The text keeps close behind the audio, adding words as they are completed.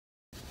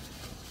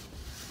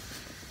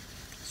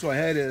So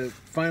I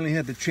finally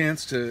had the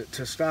chance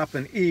to stop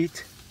and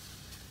eat,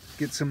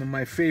 get some of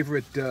my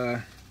favorite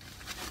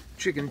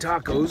chicken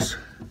tacos.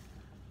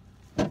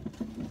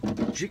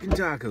 Chicken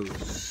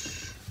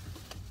tacos.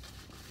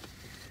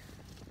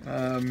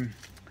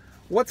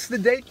 What's the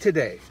date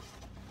today?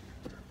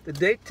 The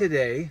date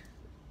today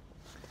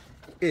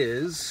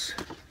is,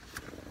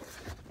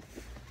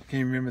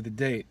 can't remember the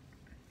date,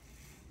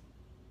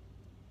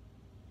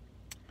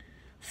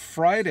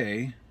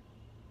 Friday,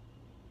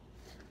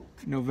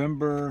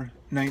 November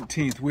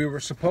 19th. We were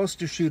supposed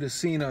to shoot a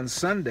scene on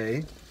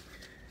Sunday,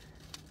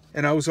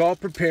 and I was all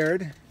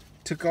prepared,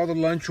 took all the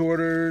lunch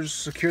orders,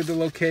 secured the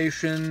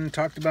location,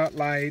 talked about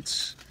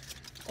lights,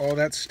 all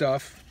that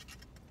stuff.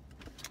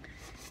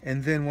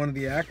 And then one of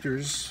the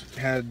actors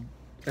had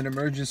an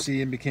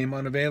emergency and became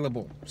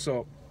unavailable.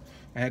 So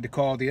I had to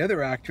call the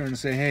other actor and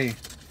say, hey,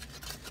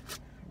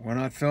 we're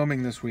not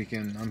filming this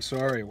weekend. I'm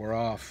sorry, we're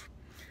off.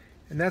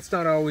 And that's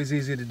not always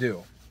easy to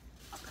do.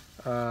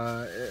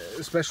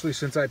 Especially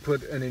since I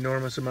put an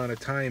enormous amount of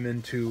time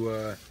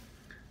into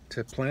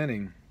to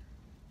planning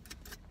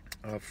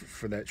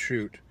for that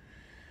shoot.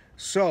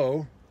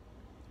 So,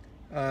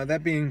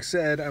 that being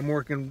said, I'm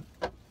working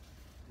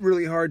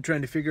really hard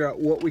trying to figure out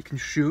what we can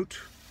shoot,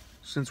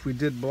 since we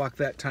did block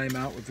that time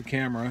out with the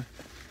camera,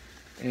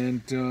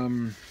 and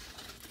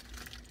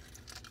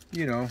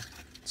you know,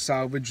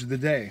 salvage the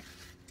day.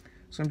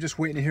 So I'm just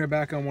waiting to hear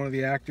back on one of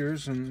the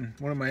actors, and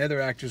one of my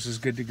other actors is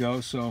good to go,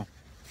 so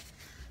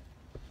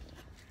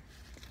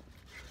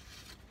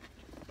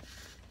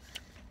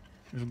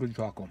it's a good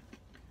taco.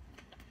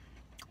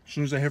 As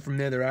soon as I hear from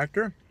the other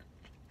actor,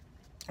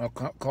 I'll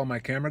call my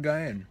camera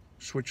guy and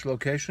switch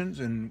locations,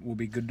 and we'll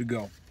be good to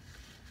go.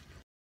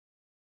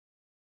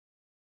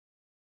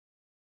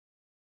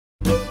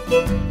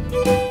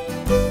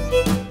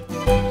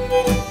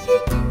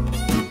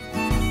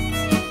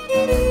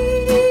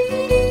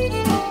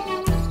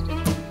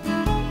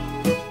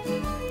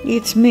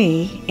 It's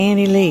me,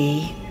 Annie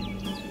Lee.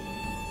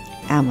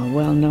 I'm a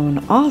well-known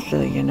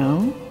author, you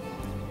know.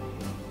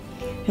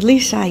 At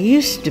least I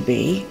used to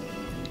be.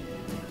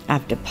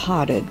 I've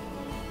departed.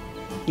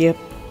 Yep,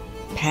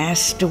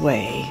 passed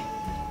away.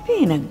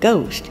 Being a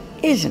ghost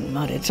isn't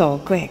what it's all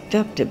cracked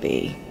up to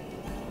be.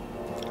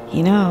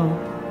 You know,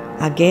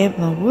 I gave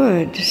my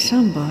word to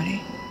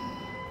somebody.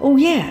 Oh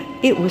yeah,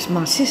 it was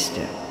my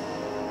sister.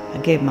 I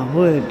gave my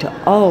word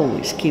to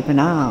always keep an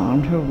eye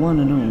on her one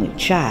and only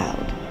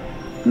child,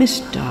 Miss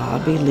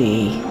Darby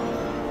Lee.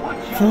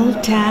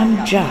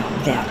 Full-time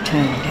job that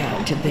turned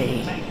out to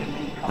be.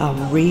 A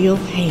real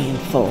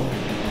handful.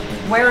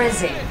 Where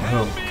is he?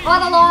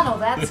 Catalano,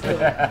 that's good.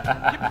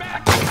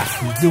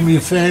 Do me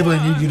a favor, I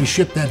need you to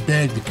ship that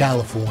bag to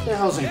California. What the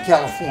hell's in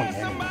California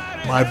anyway?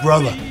 My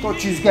brother.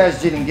 Thought you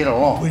guys didn't get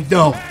along. We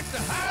don't.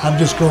 I'm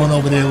just going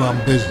over there on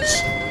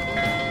business.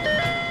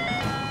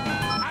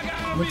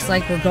 Looks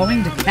like we're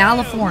going to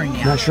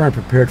California. Not sure I'm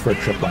prepared for a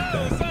trip like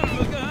that.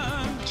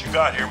 What you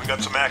got here? We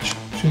got some action.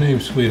 What's your name,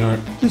 sweetheart?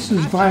 This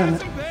is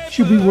Violet.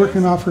 She'll be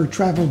working off her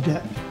travel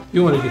debt.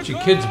 You want to get your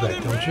kids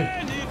back, don't you?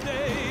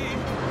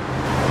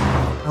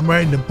 I'm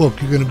writing a book.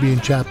 You're going to be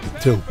in chapter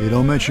 2. Hey,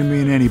 don't mention me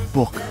in any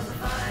book.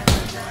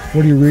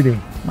 What are you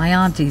reading? My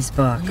auntie's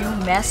book. You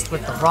messed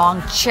with the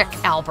wrong chick,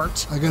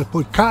 Albert. I got to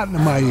put cotton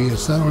in my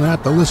ears so I don't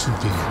have to listen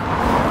to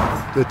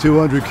you. The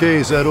 200K,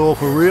 is that all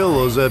for real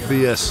or is that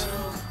BS?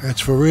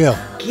 That's for real.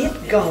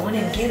 Get going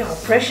and get our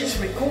precious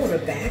recorder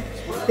back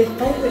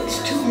before it's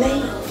too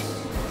late.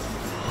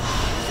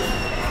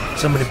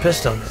 Somebody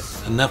pissed on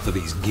it. Enough of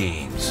these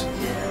games.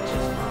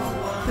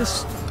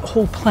 This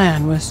whole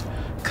plan was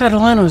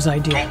Catalano's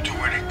idea. Don't do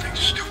anything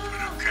stupid,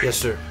 okay? Yes,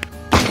 sir.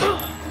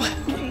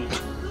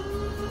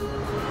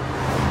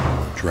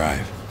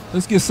 Drive.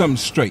 Let's get something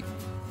straight.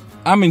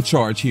 I'm in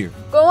charge here.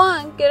 Go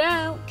on, get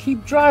out.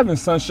 Keep driving,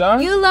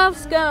 sunshine. You love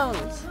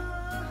scones.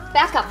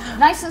 Back up,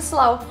 nice and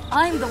slow.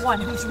 I'm the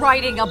one who's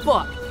writing a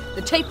book.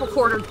 The tape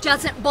recorder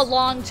doesn't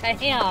belong to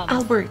him.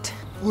 Albert.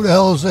 Who the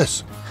hell is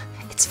this?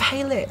 It's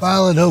Violet.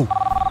 Violet who?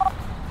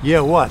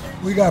 Yeah, what?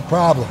 We got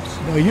problems.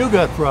 No, you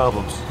got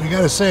problems. We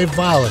got to save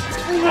Violet.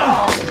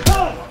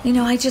 You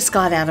know, I just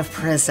got out of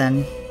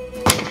prison.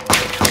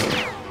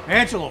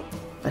 Angelo,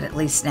 But at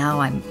least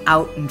now I'm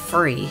out and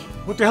free.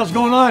 what the hell's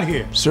going on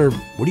here? Sir,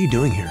 what are you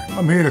doing here?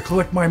 I'm here to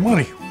collect my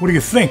money. What do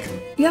you think?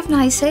 You have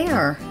nice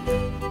hair.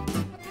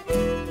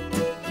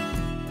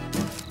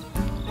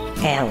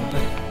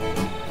 Albert.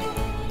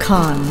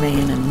 Con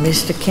man and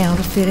Mr.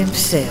 Counterfeit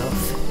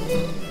himself.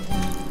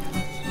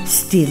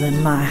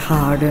 Stealing my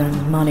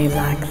hard-earned money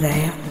like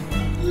that.